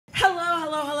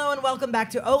and welcome back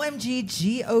to OMG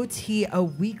GOT, a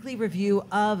weekly review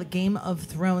of Game of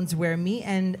Thrones, where me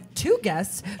and two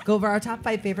guests go over our top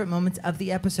 5 favorite moments of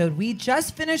the episode. We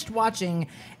just finished watching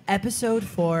episode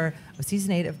 4 of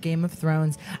season 8 of Game of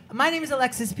Thrones. My name is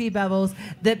Alexis Bevels.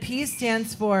 The P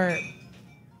stands for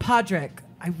Podrick.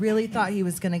 I really thought he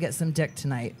was going to get some dick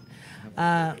tonight.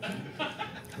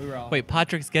 Wait,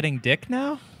 Podrick's getting dick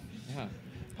now? Yeah.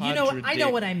 You know what? I know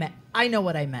what I meant. I know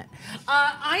what I meant.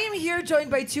 I am here joined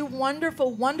by two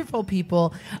wonderful, wonderful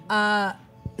people.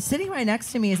 Sitting right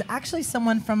next to me is actually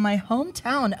someone from my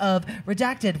hometown of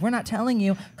Redacted. We're not telling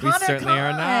you. Connor We certainly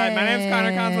are not. My name's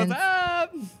Connor Konz. What's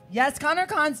up? Yes, Connor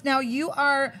Konz. Now, you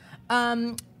are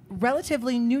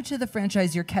relatively new to the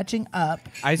franchise. You're catching up.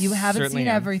 You haven't seen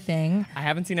everything. I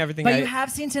haven't seen everything. But you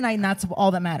have seen tonight, and that's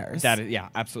all that matters. That is, yeah,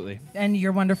 absolutely. And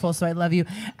you're wonderful, so I love you.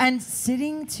 And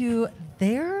sitting to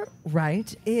their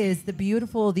right is the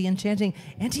beautiful, the enchanting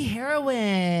Auntie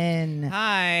Heroine.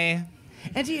 Hi.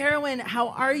 Auntie Heroine, how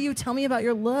are you? Tell me about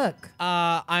your look.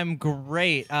 I'm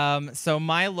great. So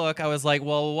my look, I was like,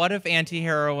 well, what if Auntie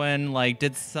Heroine like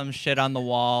did some shit on the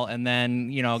wall and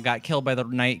then, you know, got killed by the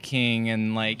Night King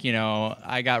and like, you know,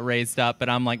 I got raised up, but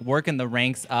I'm like working the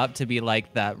ranks up to be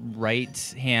like that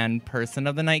right hand person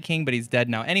of the Night King, but he's dead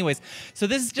now. Anyways, so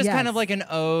this is just kind of like an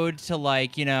ode to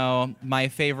like, you know, my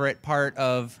favorite part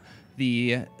of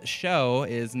the show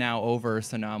is now over.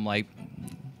 So now I'm like,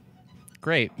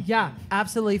 great. Yeah,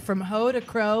 absolutely. From hoe to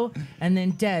crow and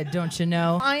then dead, don't you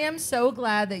know? I am so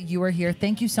glad that you are here.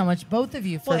 Thank you so much, both of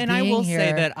you, for being here. And I will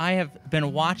say that I have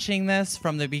been watching this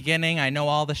from the beginning. I know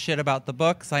all the shit about the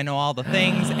books. I know all the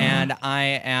things, and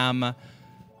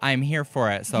I'm here for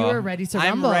it. So you are ready to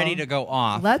rumble. I'm ready to go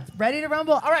off. Ready to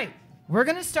rumble. All right, we're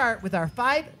going to start with our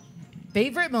 5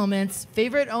 favorite moments,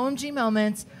 favorite OMG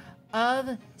moments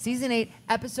of Season 8,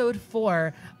 Episode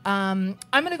 4. I'm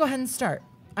going to go ahead and start.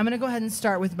 I'm going to go ahead and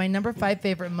start with my number 5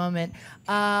 favorite moment.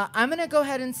 I'm going to go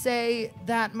ahead and say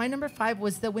that my number 5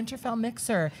 was the Winterfell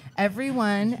mixer.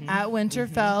 Everyone at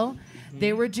Winterfell,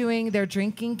 they were doing their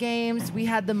drinking games. We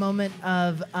had the moment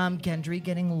of Gendry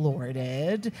getting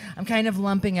lorded. I'm kind of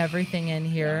lumping everything in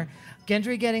here.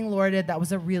 Gendry getting lorded, that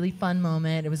was a really fun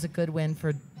moment. It was a good win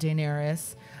for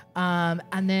Daenerys.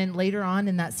 And then later on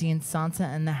in that scene, Sansa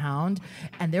and the Hound.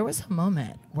 And there was a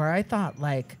moment where I thought,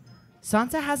 like,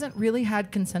 Sansa hasn't really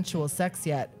had consensual sex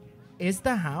yet. Is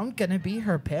the Hound gonna be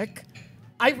her pick?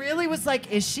 I really was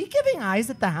like, is she giving eyes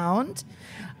at the Hound?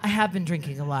 I have been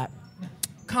drinking a lot.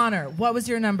 Connor, what was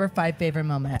your number 5 favorite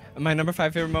moment? My number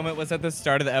 5 favorite moment was at the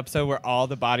start of the episode where all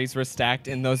the bodies were stacked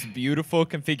in those beautiful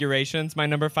configurations. My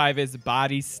number 5 is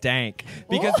body stank.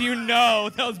 Because you know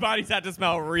those bodies had to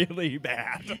smell really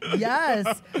bad.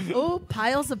 Yes. Oh,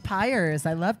 piles of pyres.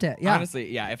 I loved it. Yeah.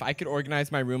 Honestly, yeah, if I could organize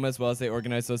my room as well as they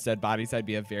organize those dead bodies, I'd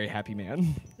be a very happy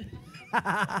man.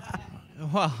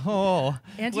 Whoa.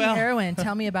 Auntie Heroine,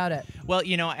 tell me about it. Well,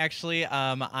 you know, actually,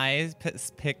 I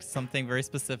picked something very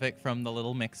specific from the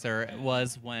little mixer. It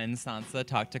was when Sansa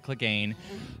talked to Clegane.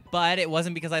 But it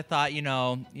wasn't because I thought, you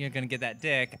know, you're going to get that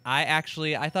dick. I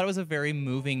thought it was a very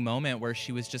moving moment where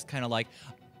she was just kind of like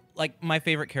my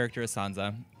favorite character is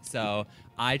Sansa. So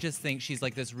I just think she's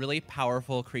like this really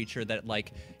powerful creature that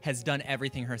like has done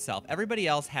everything herself. Everybody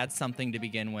else had something to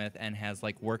begin with and has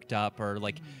like worked up or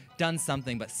like done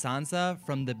something, but Sansa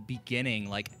from the beginning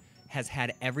like has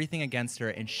had everything against her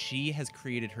and she has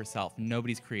created herself.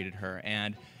 Nobody's created her.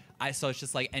 And so it's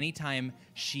just like anytime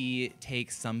she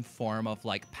takes some form of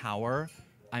like power,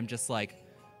 I'm just like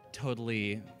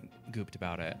totally gooped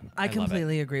about it. I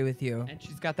completely agree with you. And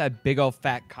she's got that big old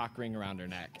fat cock ring around her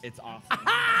neck. It's awesome.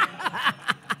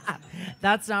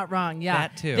 That's not wrong. Yeah.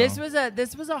 That too. This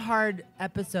was a hard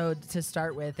episode to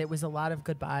start with. It was a lot of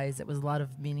goodbyes. It was a lot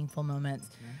of meaningful moments.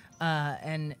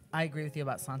 And I agree with you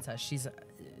about Sansa.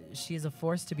 She is a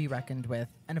force to be reckoned with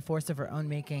and a force of her own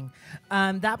making.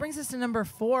 That brings us to number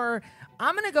 4.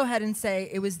 I'm going to go ahead and say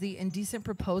it was the indecent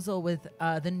proposal with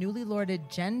the newly lorded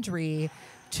Gendry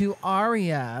to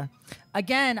Arya.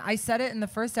 Again, I said it in the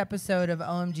first episode of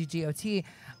OMG GOT.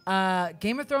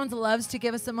 Game of Thrones loves to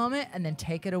give us a moment and then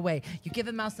take it away. You give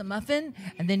a mouse a muffin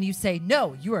and then you say,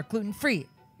 no, you are gluten-free.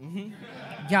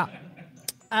 Yeah.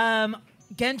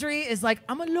 Gendry is like,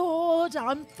 I'm a lord,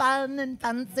 I'm fun and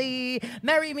fancy,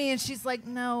 marry me. And she's like,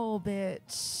 no,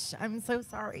 bitch, I'm so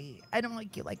sorry. I don't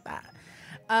like you like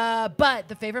that. But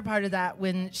the favorite part of that,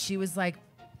 when she was like,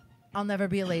 I'll never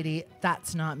be a lady,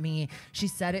 that's not me. She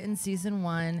said it in season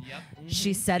 1. Yep.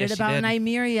 She said it about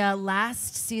Nymeria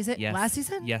last season. Yes. Last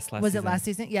season? Yes, last season. Was it last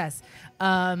season? Yes.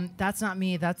 That's not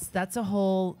me. That's a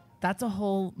whole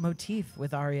motif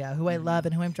with Arya, who I love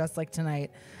and who I'm dressed like tonight.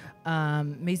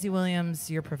 Maisie Williams,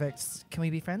 you're perfect. Can we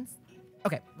be friends?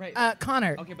 Okay. Right.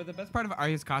 Connor. Okay, but the best part of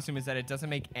Arya's costume is that it doesn't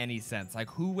make any sense. Like,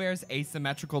 who wears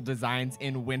asymmetrical designs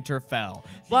in Winterfell?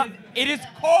 Well- It is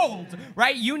cold,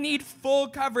 right? You need full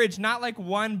coverage, not like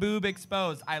one boob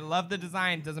exposed. I love the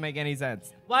design. Doesn't make any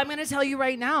sense. Well, I'm going to tell you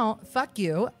right now, fuck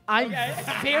you. I'm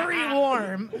very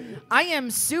warm. I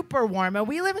am super warm. And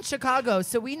we live in Chicago,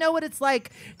 so we know what it's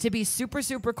like to be super,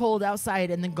 super cold outside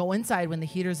and then go inside when the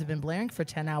heaters have been blaring for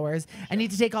 10 hours and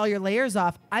need to take all your layers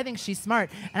off. I think she's smart.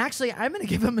 And actually, I'm going to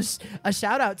give him a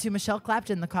shout out to Michelle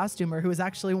Clapton, the costumer, who is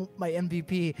actually my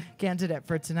MVP candidate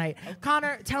for tonight.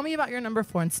 Connor, tell me about your number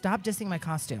 4 and stop dissing my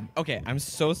costume. Okay, I'm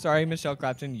so sorry, Michelle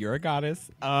Clapton. You're a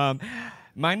goddess.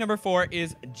 My number 4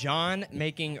 is John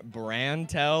making Bran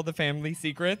tell the family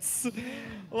secrets.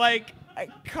 Like,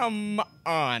 come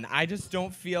on. I just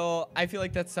don't feel, I feel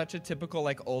like that's such a typical,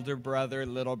 like, older brother,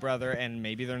 little brother, and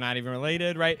maybe they're not even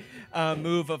related, right?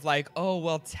 Move of like, oh,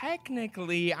 well,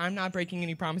 technically, I'm not breaking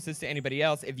any promises to anybody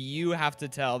else if you have to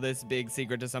tell this big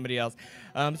secret to somebody else.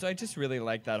 So I just really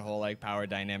like that whole, like, power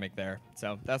dynamic there.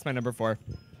 So that's my number 4.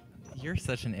 You're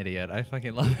such an idiot. I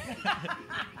fucking love it.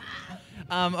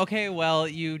 Okay, well,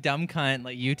 you dumb cunt.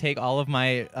 Like, you take all of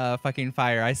my fucking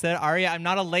fire. I said, Arya, I'm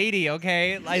not a lady,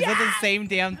 okay? I said the same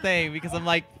damn thing because I'm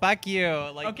like, fuck you.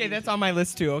 Like, Okay, that's on my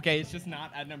list too. Okay, it's just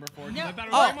not at number 4. No. I thought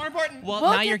it was way more important. Well,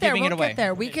 We'll now get you're there. giving We'll it away. Get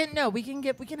there. We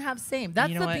can have same. That's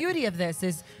You know the what? beauty of this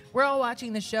is we're all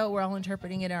watching the show. We're all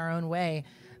interpreting it our own way.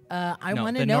 I No,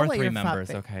 want to the know North what your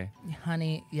remembers, fa- okay.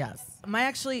 honey. Yes,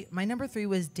 my number 3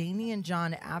 was Dany and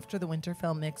John after the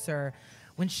Winterfell mixer,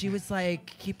 when she was like,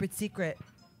 "Keep it secret,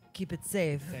 keep it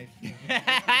safe."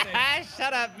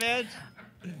 Shut up, bitch.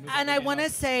 And I want to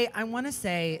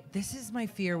say, this is my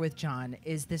fear with John.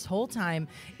 Is this whole time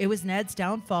it was Ned's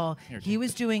downfall? He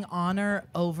was doing honor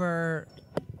over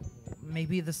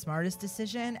maybe the smartest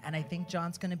decision, and I think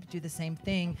John's going to do the same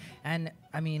thing. And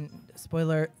I mean,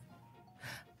 spoiler.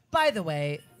 By the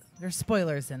way, there's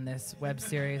spoilers in this web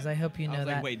series. I hope you know I was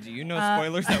that. like, wait, do you know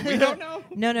spoilers that we don't know?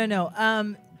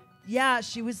 No. Yeah,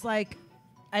 she was like,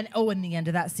 and in the end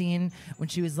of that scene when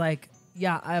she was like,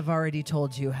 yeah, I've already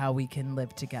told you how we can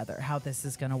live together, how this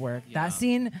is going to work. Yeah. That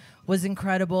scene was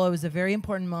incredible. It was a very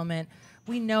important moment.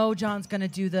 We know John's going to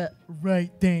do the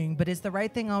right thing, but is the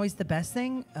right thing always the best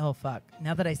thing? Oh, fuck.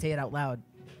 Now that I say it out loud.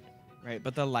 Right,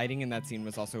 but the lighting in that scene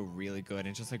was also really good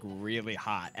and just like really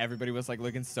hot. Everybody was like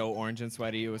looking so orange and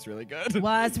sweaty. It was really good.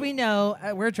 Well, as we know,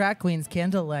 we're drag queens,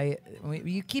 candlelight.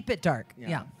 You keep it dark.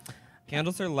 Yeah.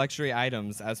 Candles are luxury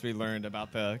items, as we learned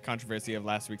about the controversy of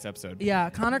last week's episode. Yeah.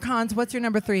 Connor Konz, what's your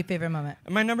number 3 favorite moment?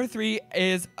 My number 3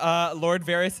 is Lord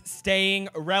Varys staying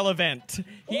relevant.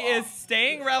 He is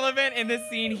staying relevant in this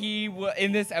scene.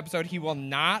 In this episode, he will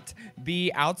not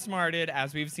be outsmarted,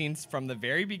 as we've seen from the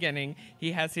very beginning.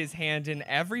 He has his hand in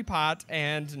every pot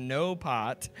and no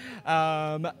pot.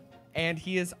 And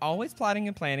he is always plotting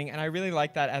and planning, and I really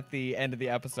like that at the end of the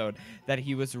episode, that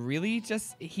he was really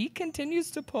he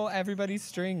continues to pull everybody's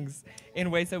strings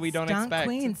in ways that we don't expect.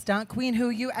 Stunt Queen,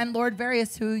 and Lord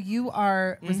Varys, who you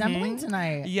are resembling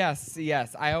tonight. Yes.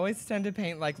 I always tend to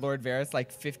paint like Lord Varys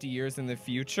like 50 years in the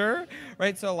future,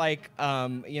 right? So like,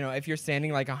 if you're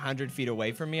standing like 100 feet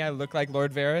away from me, I look like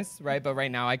Lord Varys, right? But right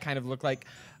now I kind of look like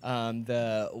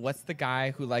what's the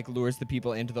guy who like lures the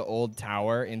people into the old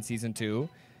tower in season 2?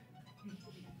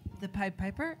 The Pied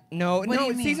Piper? No, What do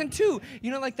you mean? season 2. You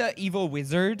know, like the evil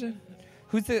wizard?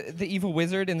 Who's the evil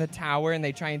wizard in the tower and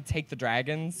they try and take the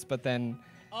dragons, but then...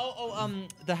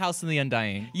 The House of the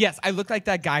Undying. Yes, I look like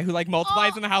that guy who like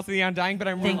multiplies in the House of the Undying, but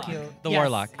I'm Thank Warlock. you. The Yes,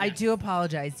 Warlock. I do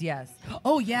apologize, yes.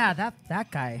 Oh, yeah,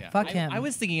 that guy. Yeah. Fuck him. I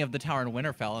was thinking of the Tower in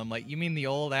Winterfell. I'm like, you mean the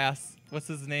old ass, what's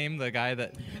his name? The guy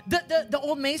that... The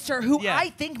old maester who Yeah. I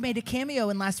think made a cameo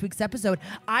in last week's episode.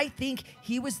 I think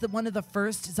he was one of the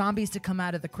first zombies to come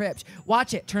out of the crypt.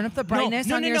 Watch it. Turn up the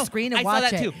brightness on your screen and I watch saw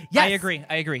that it. too. Yes.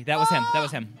 I agree. That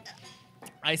was him.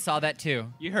 I saw that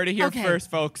too. You heard it here Okay.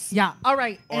 first, folks. Yeah. All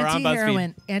right. Or on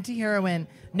Anti-heroine. Anti-heroine.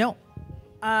 No.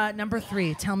 Number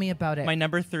 3. Tell me about it. My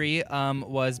number 3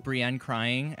 was Brienne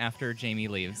crying after Jamie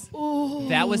leaves. Ooh.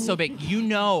 That was so big.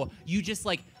 You just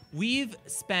like, we've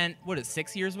spent,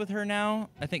 6 years with her now?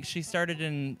 I think she started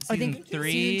in season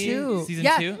 3. Season 2. Season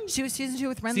yeah, 2? she was season 2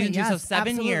 with Renly. Season 2, yes, so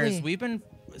 7 years. absolutely. We've been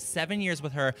 7 years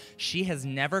with her. She has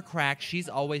never cracked. She's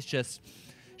always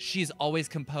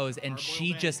composed, and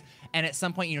she just, and at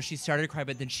some point, she started to cry,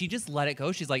 but then she just let it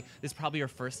go. She's like, this is probably her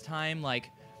first time, like,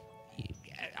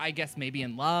 I guess maybe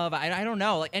in love. I don't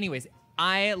know. Like, anyways,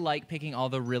 I like picking all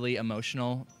the really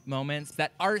emotional moments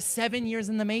that are 7 years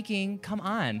in the making. Come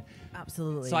on.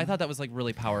 Absolutely. So I thought that was like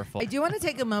really powerful. I do want to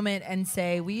take a moment and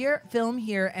say we are film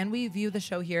here and we view the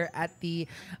show here at the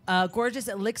gorgeous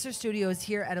Elixir Studios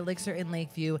here at Elixir in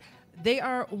Lakeview. They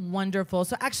are wonderful.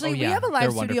 So actually, we have a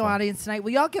live studio audience tonight.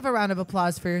 Will y'all give a round of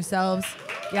applause for yourselves?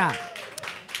 Yeah.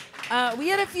 We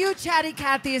had a few chatty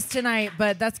Cathys tonight,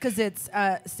 but that's because it's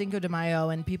Cinco de Mayo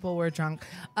and people were drunk.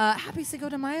 Happy Cinco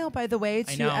de Mayo, by the way,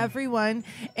 to everyone.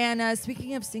 And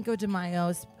speaking of Cinco de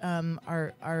Mayo,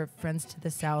 our friends to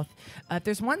the south, if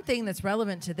there's one thing that's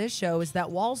relevant to this show is that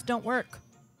walls don't work.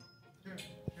 The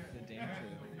damn truth.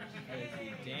 That is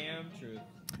the damn truth.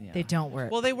 Yeah. They don't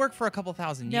work. Well, they work for a couple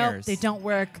thousand nope, years. They don't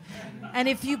work. And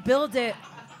if you build it,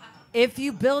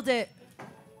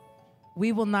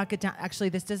 we will knock it down. Actually,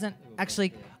 this doesn't.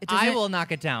 Actually, it doesn't. I will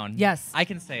knock it down. Yes. I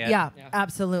can say it. Yeah,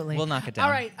 absolutely. We'll knock it down.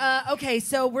 All right. Okay,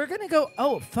 so we're going to go.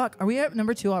 Oh, fuck. Are we at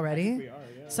number 2 already? We are,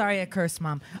 yeah. Sorry, I cursed,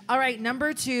 Mom. All right,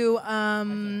 number 2. Sorry,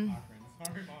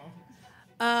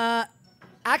 Mom.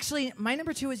 Actually, my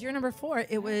number 2 was your number 4.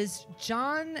 It was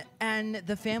John and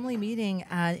the family meeting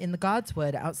in the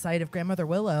Godswood outside of Grandmother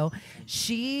Willow.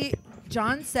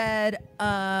 John said,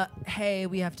 hey,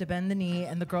 we have to bend the knee.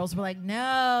 And the girls were like,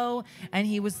 no. And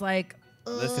he was like,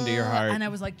 listen to your heart. And I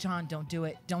was like, John, don't do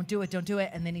it. Don't do it. Don't do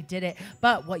it. And then he did it.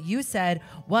 But what you said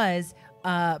was,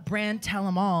 Brand, tell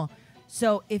them all.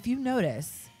 So if you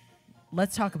notice,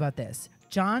 let's talk about this.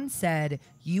 John said,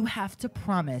 you have to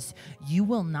promise you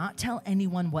will not tell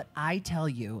anyone what I tell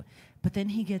you. But then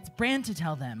he gets Brand to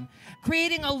tell them,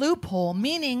 creating a loophole,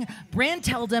 meaning Brand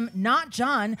told him, not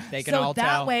John. They can so all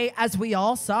that tell. way, as we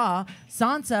all saw,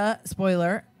 Sansa,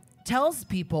 spoiler, tells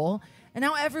people, and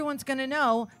now everyone's going to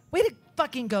know. Way to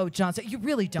fucking go, Johnson. You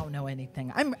really don't know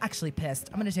anything. I'm actually pissed.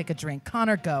 I'm going to take a drink.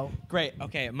 Connor, go. Great.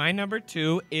 Okay, my number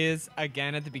 2 is,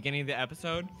 again, at the beginning of the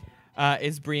episode.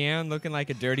 Is Brienne looking like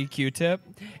a dirty Q-tip?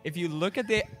 If you look at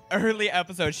the early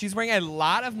episode, she's wearing a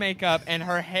lot of makeup and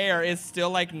her hair is still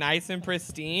like nice and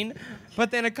pristine. But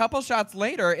then a couple shots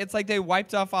later, it's like they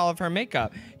wiped off all of her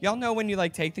makeup. Y'all know when you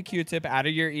like take the Q-tip out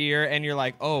of your ear and you're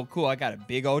like, oh, cool, I got a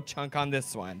big old chunk on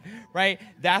this one, right?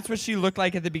 That's what she looked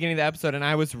like at the beginning of the episode, and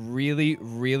I was really,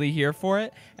 really here for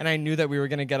it. And I knew that we were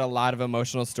going to get a lot of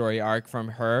emotional story arc from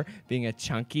her being a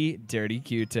chunky, dirty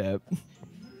Q-tip.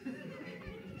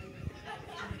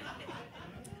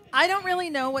 I don't really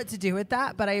know what to do with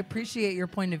that, but I appreciate your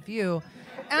point of view.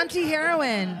 Auntie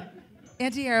Heroine,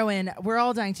 we're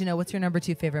all dying to know, what's your number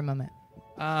 2 favorite moment?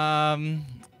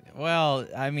 Well,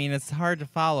 I mean, it's hard to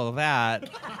follow that.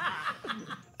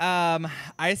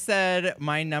 I said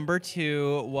my number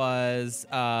 2 was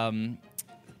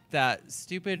that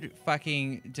stupid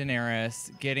fucking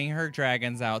Daenerys getting her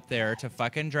dragons out there to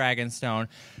fucking Dragonstone.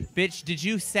 Bitch, did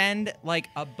you send like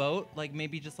a boat, like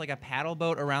maybe just like a paddle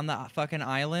boat around the fucking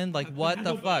island? Like what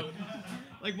the fuck?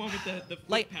 Like one with the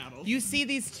like paddles. You see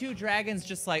these 2 dragons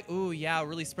just like, ooh yeah,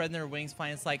 really spreading their wings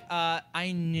flying. It's like,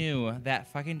 I knew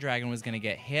that fucking dragon was gonna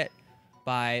get hit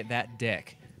by that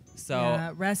dick. So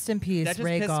yeah, rest in peace, that just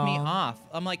pissed me off.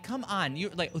 I'm like, come on,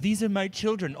 you like, oh, these are my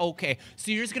children. Okay,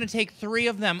 so you're just gonna take 3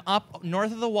 of them up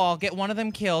north of the wall, get one of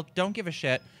them killed, don't give a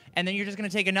shit, and then you're just gonna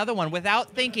take another one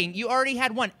without thinking. You already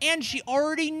had one, and she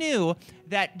already knew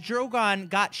that Drogon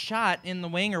got shot in the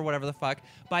wing or whatever the fuck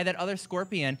by that other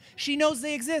scorpion. She knows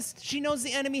they exist. She knows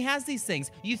the enemy has these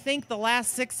things. You think the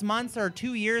last 6 months or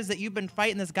 2 years that you've been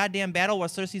fighting this goddamn battle while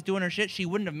Cersei's doing her shit, she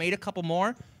wouldn't have made a couple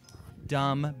more?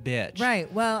 Dumb bitch.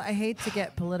 Right. Well, I hate to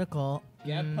get political.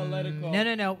 Get political.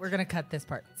 No. We're gonna cut this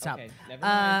part. Stop. Okay, never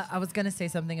mind. I was gonna say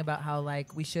something about how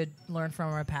like we should learn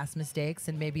from our past mistakes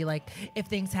and maybe like if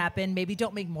things happen, maybe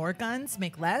don't make more guns,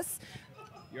 make less.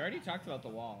 You already talked about the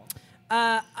wall.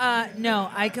 No,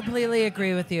 I completely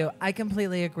agree with you.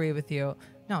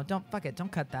 No, don't fuck it.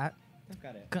 Don't cut that. I've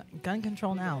got it. Gun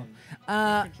control now.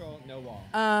 Control, no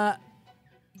wall.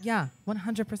 Yeah,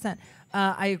 100%.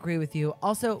 I agree with you.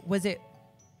 Also, was it?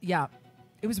 Yeah,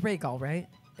 it was Rhaegal, right?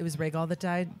 It was Rhaegal that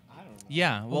died. I don't know.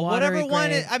 Yeah, well, Watery whatever one.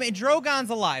 grave. I mean, Drogon's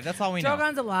alive. That's all we know.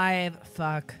 Drogon's alive.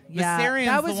 Fuck. Yeah, Viserion's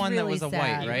that the was one that really was a white,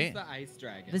 sad. right? He was the ice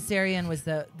dragon. Viserion was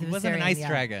the He wasn't an Viserion, ice yeah.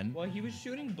 dragon. Well, he was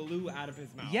shooting blue out of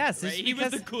his mouth. Yes, right? it's He was the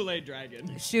because- Kool-Aid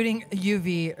dragon. Shooting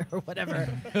UV or whatever.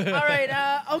 All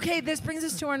right. Okay, this brings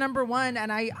us to our number 1,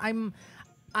 and I'm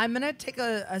gonna take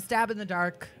a stab in the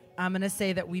dark. I'm gonna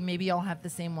say that we maybe all have the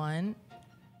same one.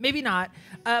 Maybe not,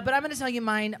 but I'm going to tell you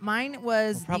mine. Mine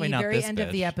was Well, the not very this end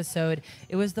of the bitch. episode.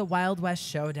 It was the Wild West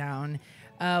showdown.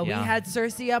 We Yeah. had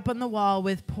Cersei up on the wall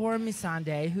with poor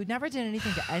Missandei, who never did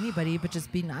anything to anybody but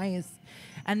just be nice.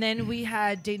 And then we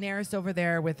had Daenerys over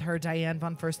there with her Diane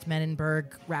von Furstenberg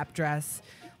wrap dress,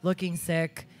 looking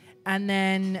sick. And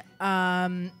then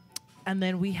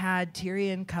we had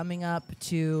Tyrion coming up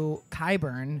to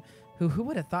Qyburn, who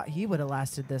would have thought he would have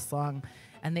lasted this long?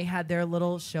 And they had their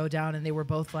little showdown, and they were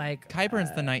both like,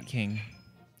 Qyburn's the Night King.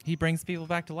 He brings people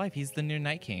back to life. He's the new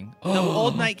Night King. The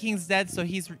old Night King's dead, so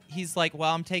he's like,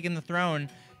 well, I'm taking the throne.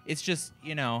 It's just,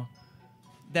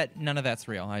 that none of that's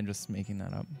real. I'm just making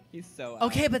that up. He's so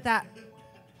okay, but that.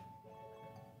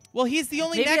 Well, he's the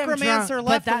only Maybe I'm necromancer drunk,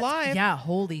 left but that's- alive. Yeah,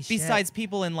 holy shit. Besides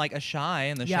people in like Ashai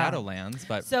and the Yeah. Shadowlands,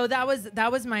 but So that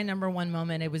was my number one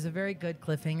moment. It was a very good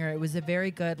cliffhanger. It was a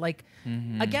very good,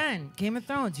 again, Game of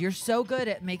Thrones. You're so good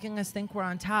at making us think we're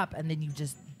on top, and then you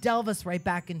just delve us right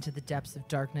back into the depths of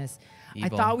darkness.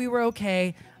 Evil. I thought we were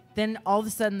okay. Then all of a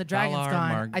sudden the dragon's Valar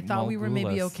gone. I thought we were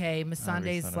maybe Morghulis. okay.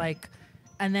 Missandei's like,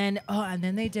 and then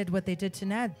they did what they did to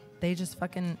Ned. They just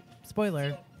fucking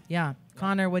spoiler. Yeah,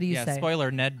 Connor, what do you say?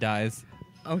 spoiler: Ned dies.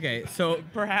 Okay, so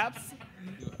perhaps.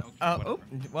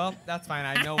 Well, that's fine.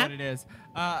 I know what it is.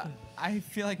 I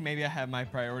feel like maybe I have my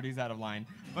priorities out of line.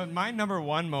 But my number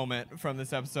one moment from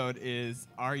this episode is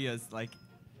Arya's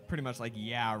pretty much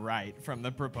yeah, right from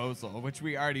the proposal, which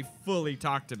we already fully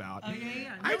talked about. Oh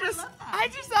yeah. I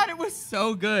just thought it was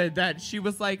so good that she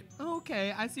was like,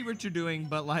 okay, I see what you're doing,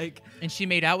 but And she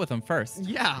made out with him first.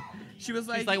 yeah, she was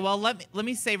She's like, well, let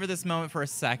me savor this moment for a Who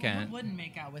second. wouldn't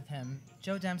make out with him?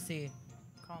 Joe Dempsey,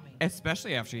 call me.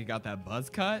 especially after he got that buzz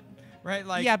cut, right?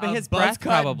 Yeah, but a his buzz breath cut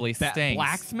probably stinks.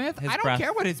 Blacksmith. His I don't breath-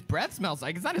 care what his breath smells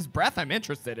like. It's not his breath I'm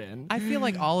interested in. I feel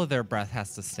like all of their breath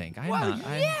has to stink.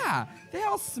 Yeah, they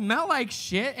all smell like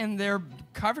shit, and they're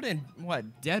covered in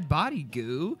dead body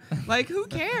goo. Who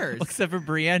cares? Except for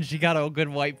Brienne, she got a good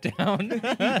wipe down.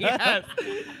 Yes.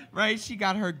 Right, she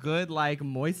got her good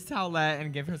moist towelette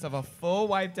and gave herself a full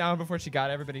wipe down before she got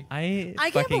everybody. I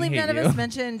can't fucking believe hate none you. of us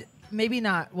mentioned. Maybe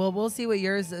not. Well, we'll see what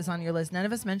yours is on your list. None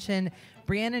of us mentioned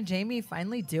Brienne and Jamie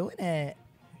finally doing it.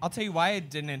 I'll tell you why I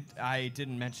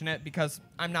didn't mention it, because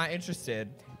I'm not interested.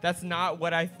 That's not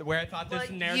where I thought this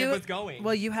narrative was going.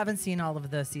 Well, you haven't seen all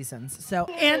of the seasons, so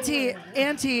Auntie,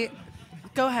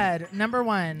 go ahead. Number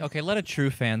one. Okay, let a true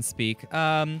fan speak.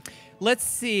 Let's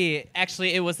see.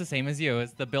 Actually, it was the same as you.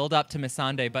 It's the build up to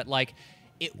Missandei, but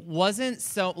it wasn't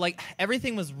so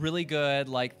everything was really good.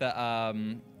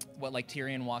 Tyrion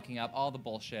walking up, all the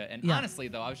bullshit. And honestly,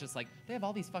 though, I was just like, they have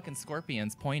all these fucking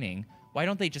scorpions pointing. Why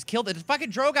don't they just kill the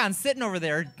fucking Drogon sitting over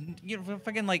there?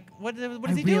 Fucking what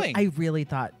is he doing? I really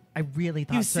thought he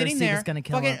was sitting Cersei there. was gonna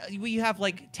kill fucking, him. You have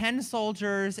 10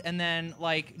 soldiers, and then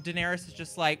Daenerys is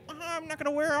just like, I'm not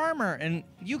gonna wear armor, and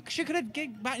she could have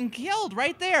gotten killed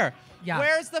right there. Yeah.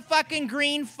 Where's the fucking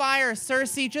green fire?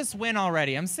 Cersei, just win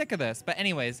already. I'm sick of this. But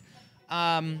anyways,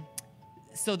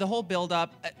 so the whole build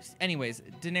up. Anyways,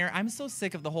 Daenerys, I'm so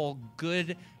sick of the whole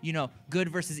good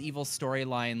versus evil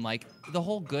storyline. The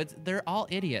whole goods, they're all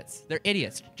idiots. They're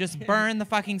idiots. Just burn the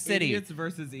fucking city. Idiots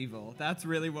versus evil. That's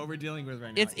really what we're dealing with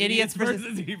right now. It's idiots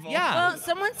versus evil. Yeah. Well,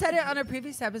 someone said it on a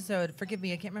previous episode. Forgive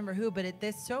me, I can't remember who, but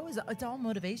this show it's all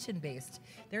motivation based.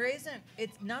 There isn't.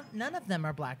 It's not. None of them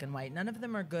are black and white. None of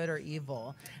them are good or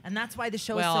evil, and that's why the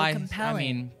show is so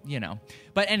compelling. I mean,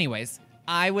 But anyways,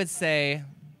 I would say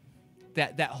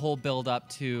that whole build up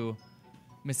to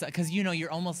because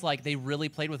you're almost they really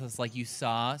played with us. You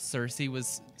saw Cersei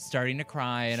was starting to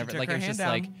cry and everything. It was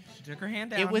just she took her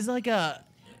hand down. it was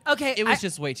Okay, it was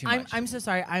just way too much. I'm so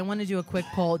sorry. I want to do a quick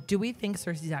poll. Do we think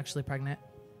Cersei's actually pregnant?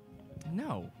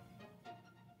 No.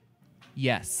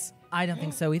 Yes. I don't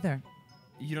think so either.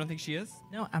 You don't think she is?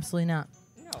 No, absolutely not.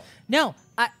 No. No,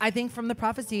 I think from the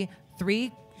prophecy,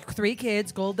 three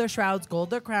kids, gold their shrouds, gold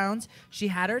their crowns. She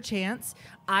had her chance.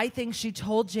 I think she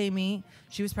told Jamie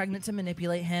she was pregnant to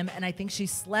manipulate him, and I think she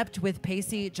slept with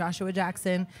Pacey, Joshua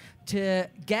Jackson, to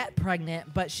get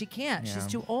pregnant, but she can't. Yeah. She's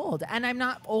too old, and I'm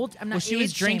not old. I'm not. Well, she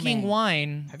was drinking age-shaming.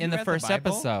 wine Have you in the read the first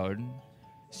Bible? episode.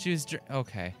 She was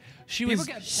okay. She People was.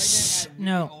 get pregnant at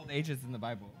no. really old ages in the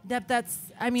Bible. That's.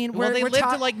 I mean, Well, they we're lived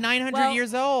ta- to 900 well,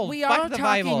 years old. We Fuck are the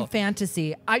talking Bible.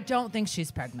 fantasy. I don't think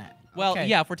she's pregnant. Well, Okay.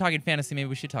 yeah, if we're talking fantasy, maybe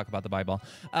we should talk about the Bible.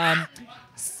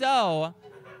 So,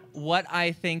 what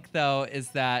I think, though, is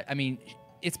that,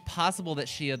 it's possible that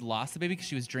she had lost the baby because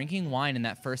she was drinking wine in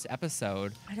that first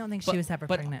episode. I don't think she was ever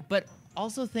pregnant. But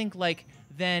also think,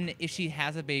 then if she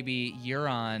has a baby,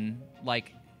 Euron,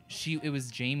 it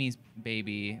was Jamie's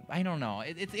baby. I don't know.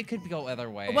 It could go either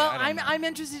way. Well, I don't know. I'm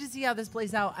interested to see how this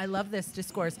plays out. I love this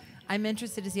discourse. I'm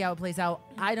interested to see how it plays out.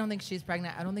 I don't think she's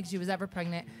pregnant. I don't think she was ever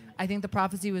pregnant. I think the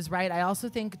prophecy was right. I also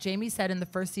think Jamie said in the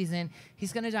first season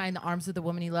he's going to die in the arms of the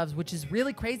woman he loves, which is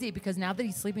really crazy because now that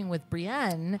he's sleeping with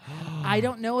Brienne, I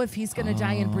don't know if he's going to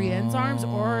die in Brienne's arms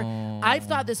or I've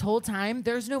thought this whole time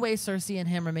there's no way Cersei and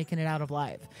him are making it out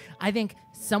alive. I think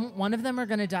one of them are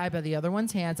going to die by the other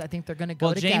one's hands. I think they're going to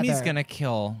go together. Well, Jamie's going to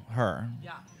kill her.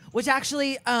 Yeah. Which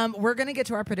actually, we're gonna get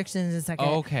to our predictions in a second.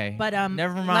 Okay. But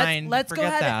never mind. Let's go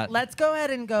Forget ahead. that. Let's go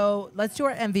ahead and go. Let's do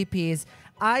our MVPs.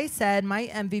 I said my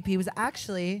MVP was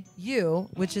actually you,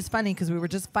 which is funny because we were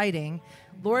just fighting.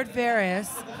 Lord Varys.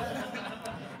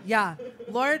 Yeah,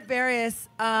 Lord Varys.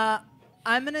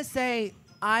 I'm gonna say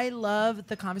I love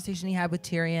the conversation he had with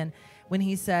Tyrion when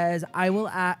he says, "I will."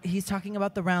 He's talking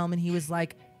about the realm, and he was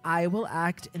like, I will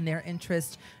act in their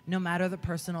interest no matter the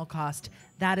personal cost.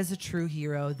 That is a true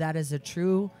hero. That is a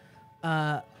true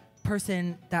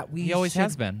person that we. He always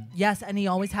has been. Yes, and he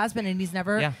always has been, and he's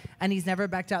never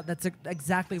backed out. That's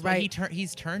exactly right.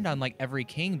 He's turned on like every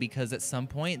king because at some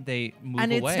point they move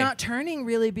and away. it's not turning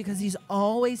really because he's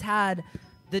always had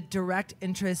the direct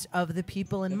interest of the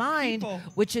people in mind,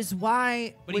 which is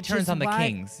why. But he turns on the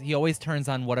kings. He always turns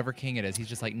on whatever king it is. He's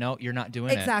just like, no, you're not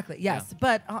doing it. Exactly. Yes, yeah.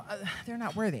 But they're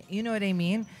not worthy. You know what I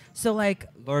mean? So like,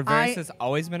 Lord Varys has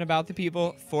always been about the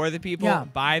people, for the people,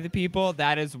 by the people.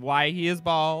 That is why he is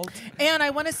bald. And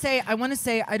I want to say,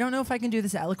 I don't know if I can do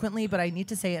this eloquently, but I need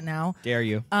to say it now. Dare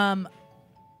you?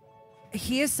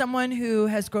 He is someone who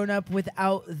has grown up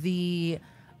without the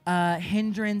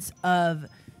hindrance of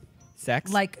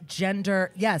sex, like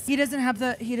gender. Yes, he doesn't have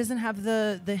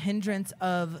the hindrance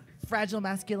of fragile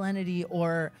masculinity,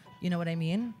 or you know what I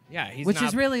mean. Yeah, which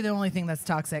is really the only thing that's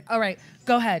toxic. All right,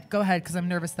 go ahead, because I'm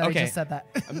nervous that I just said that.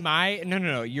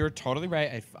 No, you're totally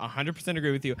right. I 100%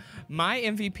 agree with you. My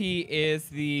MVP is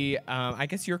the I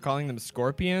guess you're calling them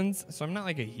scorpions, so I'm not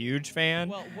like a huge fan.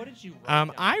 Well, what did you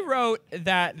write? I wrote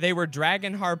that they were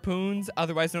dragon harpoons,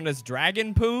 otherwise known as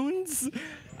dragon poons.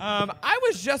 I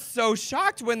was just so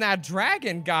shocked when that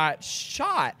dragon got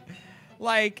shot.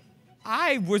 Like,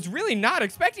 I was really not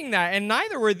expecting that, and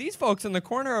neither were these folks in the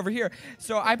corner over here.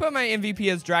 So I put my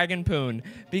MVP as Dragon Poon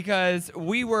because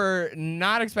we were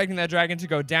not expecting that dragon to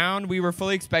go down. We were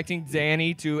fully expecting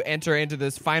Dany to enter into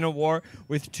this final war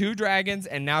with 2 dragons,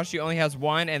 and now she only has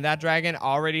 1, and that dragon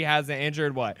already has an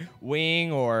injured,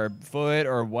 wing or foot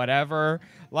or whatever.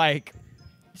 Like,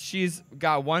 she's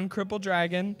got 1 crippled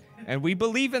dragon, and we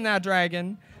believe in that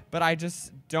dragon, but I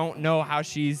just don't know how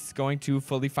she's going to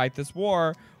fully fight this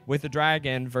war with a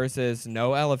dragon versus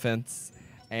no elephants.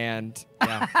 And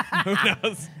yeah, who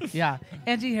knows? Yeah.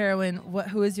 Auntie Heroine,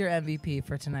 who is your MVP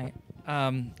for tonight?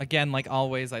 Again, like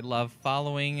always, I love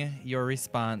following your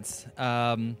response.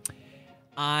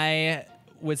 I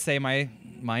would say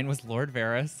mine was Lord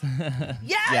Varys.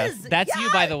 Yes! That's you,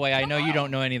 by the way. I know you don't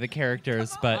know any of the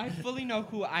characters, but I fully know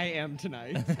who I am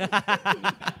tonight.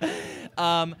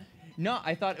 No,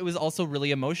 I thought it was also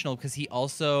really emotional because he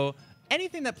also,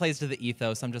 anything that plays to the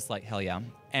ethos, I'm just like, hell yeah.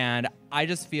 And I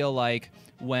just feel like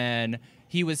when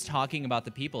he was talking about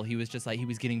the people, he was just like, he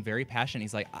was getting very passionate.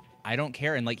 He's like, I don't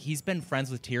care. And like, he's been friends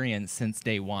with Tyrion since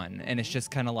day one. And it's just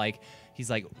kind of like, he's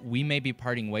like, we may be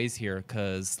parting ways here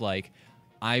because like,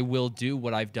 I will do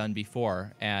what I've done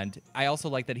before. And I also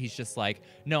like that he's just like,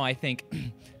 no, I think,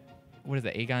 what is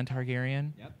it, Aegon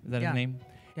Targaryen? Yep. Is that his name?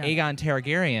 Yeah. Aegon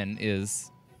Targaryen is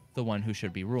the one who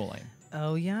should be ruling.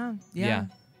 Oh, yeah. Yeah.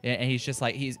 And he's just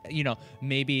like, he's,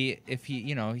 maybe if he,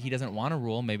 he doesn't want to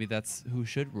rule, maybe that's who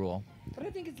should rule. But I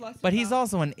think it's less But he's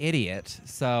also an idiot,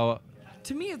 so.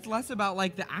 To me, it's less about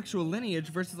like the actual lineage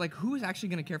versus like who is actually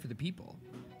going to care for the people.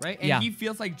 Right? And Yeah. he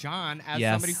feels like John, as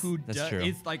Yes, somebody who that's true.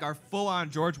 is like our full-on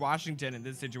George Washington in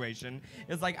this situation,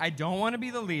 is like, I don't want to be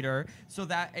the leader, so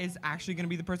that is actually going to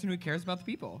be the person who cares about the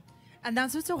people. And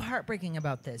that's what's so heartbreaking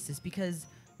about this is because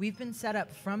we've been set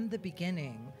up from the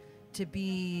beginning to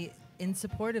be in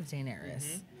support of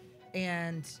Daenerys.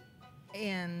 And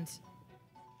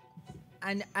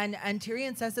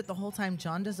Tyrion says it the whole time.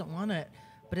 Jon doesn't want it,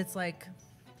 but it's like,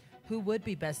 who would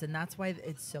be best? And that's why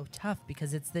it's so tough,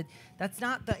 because that's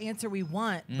not the answer we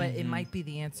want, but it might be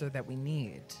the answer that we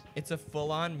need. It's a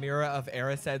full-on Mirror of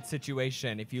Erised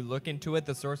situation. If you look into it,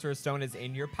 the Sorcerer's Stone is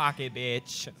in your pocket,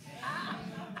 bitch.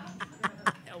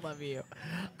 I love you.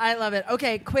 I love it.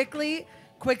 Okay, quickly,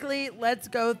 let's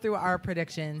go through our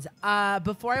predictions.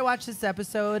 Before I watched this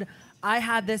episode, I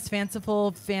had this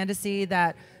fanciful fantasy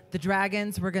that the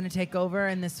dragons were going to take over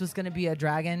and this was going to be a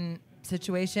dragon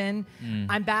situation.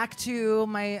 I'm back to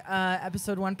my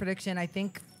episode 1 prediction. I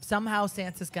think somehow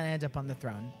Sansa's going to end up on the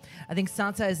throne. I think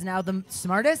Sansa is now the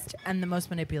smartest and the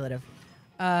most manipulative.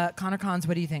 Connor Konz,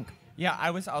 what do you think? Yeah,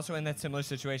 I was also in that similar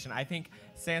situation. I think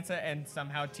Sansa and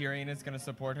somehow Tyrion is going to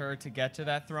support her to get to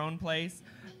that throne place.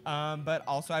 But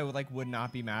also, I would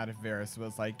not be mad if Varys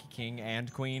was like king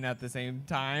and queen at the same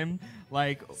time.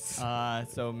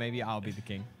 So maybe I'll be the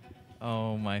king.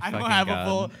 Oh my I fucking don't have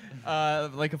God. a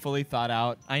full, a fully thought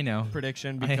out I know.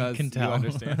 prediction I because can tell. you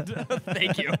understand.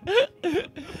 Thank you.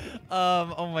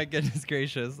 Oh my goodness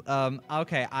gracious.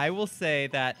 Okay, I will say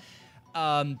that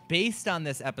based on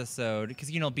this episode,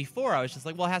 because before I was just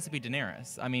like, well, it has to be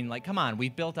Daenerys. I mean, like, come on,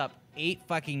 we've built up 8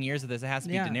 fucking years of this. It has to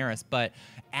be Daenerys. But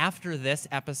after this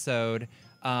episode,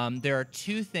 there are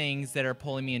 2 things that are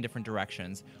pulling me in different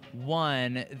directions.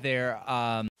 One,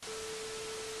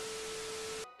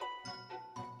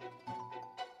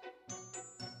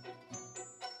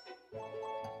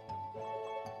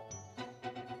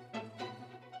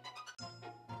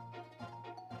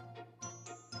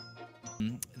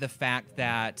 the fact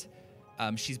that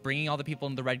she's bringing all the people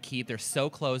into the Red Keep. They're so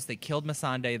close. They killed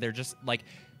Missandei. They're just like,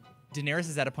 Daenerys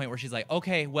is at a point where she's like,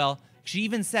 okay, well, she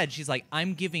even said, she's like,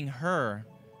 I'm giving her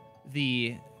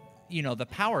the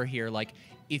power here. Like,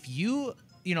 if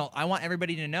I want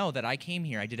everybody to know that I came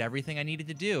here. I did everything I needed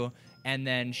to do. And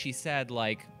then she said,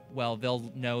 like, well, they'll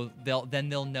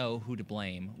know who to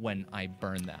blame when I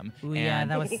burn them. Ooh, and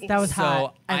that was so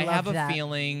hot. I have a that.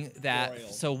 feeling that Royal.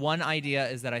 so one idea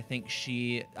is that I think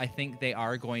they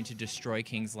are going to destroy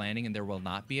King's Landing and there will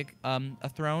not be a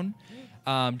throne.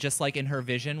 Just like in her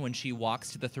vision, when she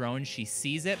walks to the throne, she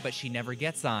sees it, but she never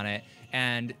gets on it,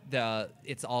 and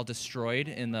it's all destroyed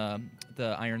in the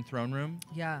Iron Throne Room.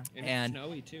 Yeah. And it's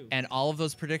snowy too. And all of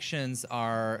those predictions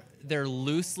they're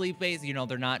loosely based.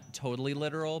 They're not totally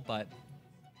literal, but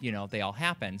they all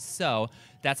happen. So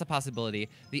that's a possibility.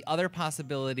 The other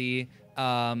possibility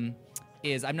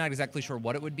is I'm not exactly sure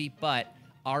what it would be, but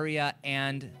Arya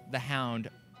and the Hound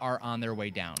are on their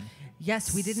way down.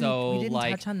 Yes, we didn't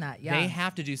touch on that. Yeah. They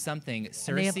have to do something. they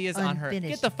have Cersei is on her.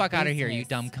 unfinished Get the fuck out of here, you business.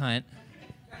 dumb cunt.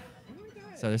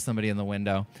 So there's somebody in the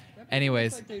window.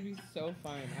 Anyways, Like they'd be so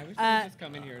fun. I wish they would just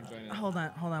come in here and join us. Hold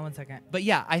on 1 second. but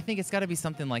yeah, I think it's got to be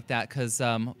something like that because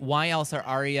why else are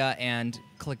Arya and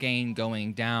Clegane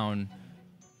going down?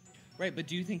 Right, but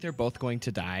do you think they're both going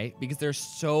to die? Because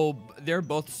they're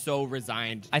both so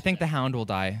resigned. I think the Hound will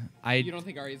die. You don't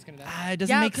think Arya's gonna die? It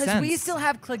doesn't Yeah, make sense. because we still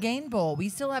have Clegane Bowl. We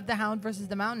still have the Hound versus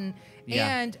the Mountain.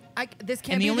 Yeah. And this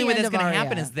can't and be the only way end that's of going to Arya.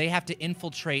 happen is they have to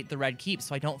infiltrate the Red Keep.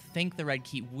 So I don't think the Red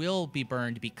Keep will be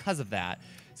burned because of that.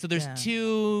 So there's Yeah.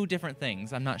 2 different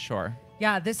things. I'm not sure.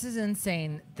 Yeah, this is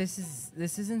insane. This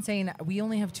is insane. We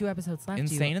only have 2 episodes left.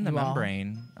 Insane in the you all.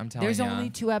 membrane. I'm telling There's you. only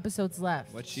 2 episodes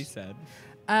left. What she said.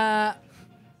 I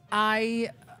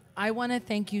want to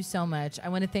thank you so much. I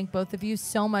want to thank both of you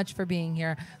so much for being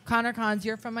here. Connor Konz,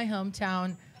 you're from my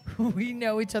hometown. We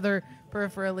know each other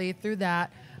peripherally through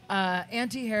that.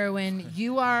 Auntie Heroine,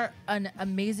 you are an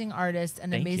amazing artist,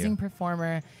 an Thank amazing you.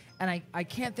 performer, and I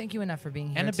can't thank you enough for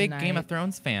being here And a big tonight. Game of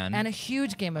Thrones fan. And a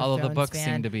huge Game of Although Thrones the books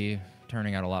fan. seem to be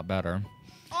turning out a lot better.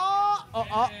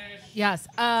 Yes.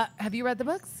 Have you read the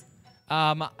books?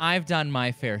 I've done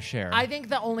my fair share. I think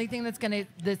the only thing that's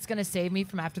gonna save me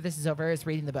from after this is over is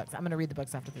reading the books. I'm gonna read the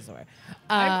books after this is over.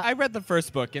 I read the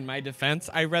first book. In my defense,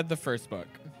 I read the first book.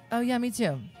 Oh yeah, me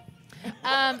too.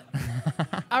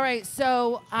 All right,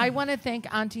 so I want to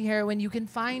thank Auntie Heroine. You can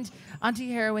find Auntie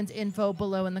Heroine's info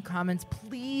below in the comments.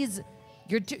 Please,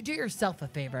 do yourself a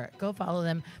favor. Go follow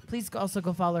them. Please also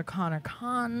go follow Connor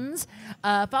Konz.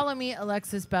 Follow me,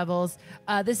 Alexis Bevels.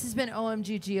 This has been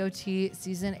OMG GOT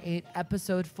Season 8,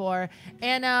 Episode 4.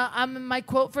 And my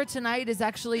quote for tonight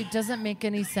doesn't make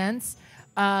any sense,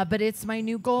 but it's my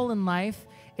new goal in life.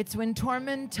 It's when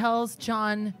Tormund tells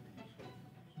Jon,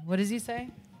 what does he say?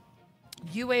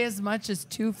 You weigh as much as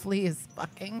 2 fleas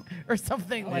fucking, or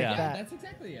something like yeah. that. That's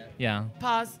exactly it. yeah.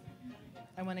 Pause.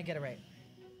 I want to get it right.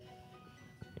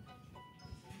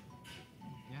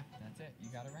 Yeah, that's it. You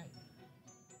got it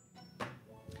right.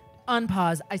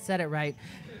 Unpause. I said it right.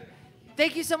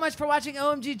 Thank you so much for watching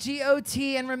OMG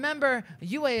GOT. And remember,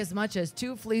 you weigh as much as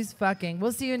 2 fleas fucking.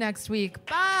 We'll see you next week.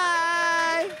 Bye.